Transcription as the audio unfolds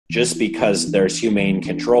just because there's humane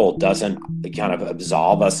control doesn't kind of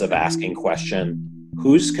absolve us of asking question,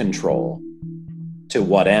 whose control? To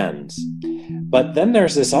what ends? But then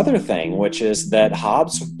there's this other thing, which is that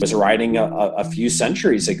Hobbes was writing a few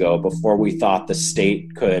centuries ago before we thought the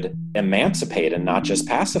state could emancipate and not just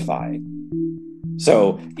pacify.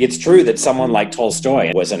 So it's true that someone like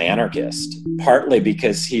Tolstoy was an anarchist, partly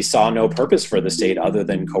because he saw no purpose for the state other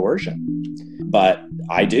than coercion. But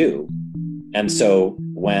I do. And so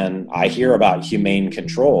when I hear about humane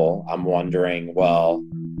control, I'm wondering, well,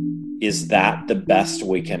 is that the best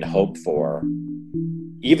we can hope for,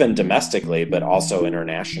 even domestically, but also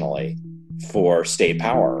internationally, for state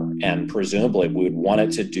power? And presumably we would want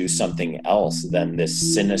it to do something else than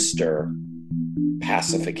this sinister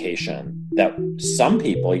pacification that some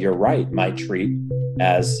people, you're right, might treat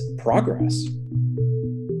as progress.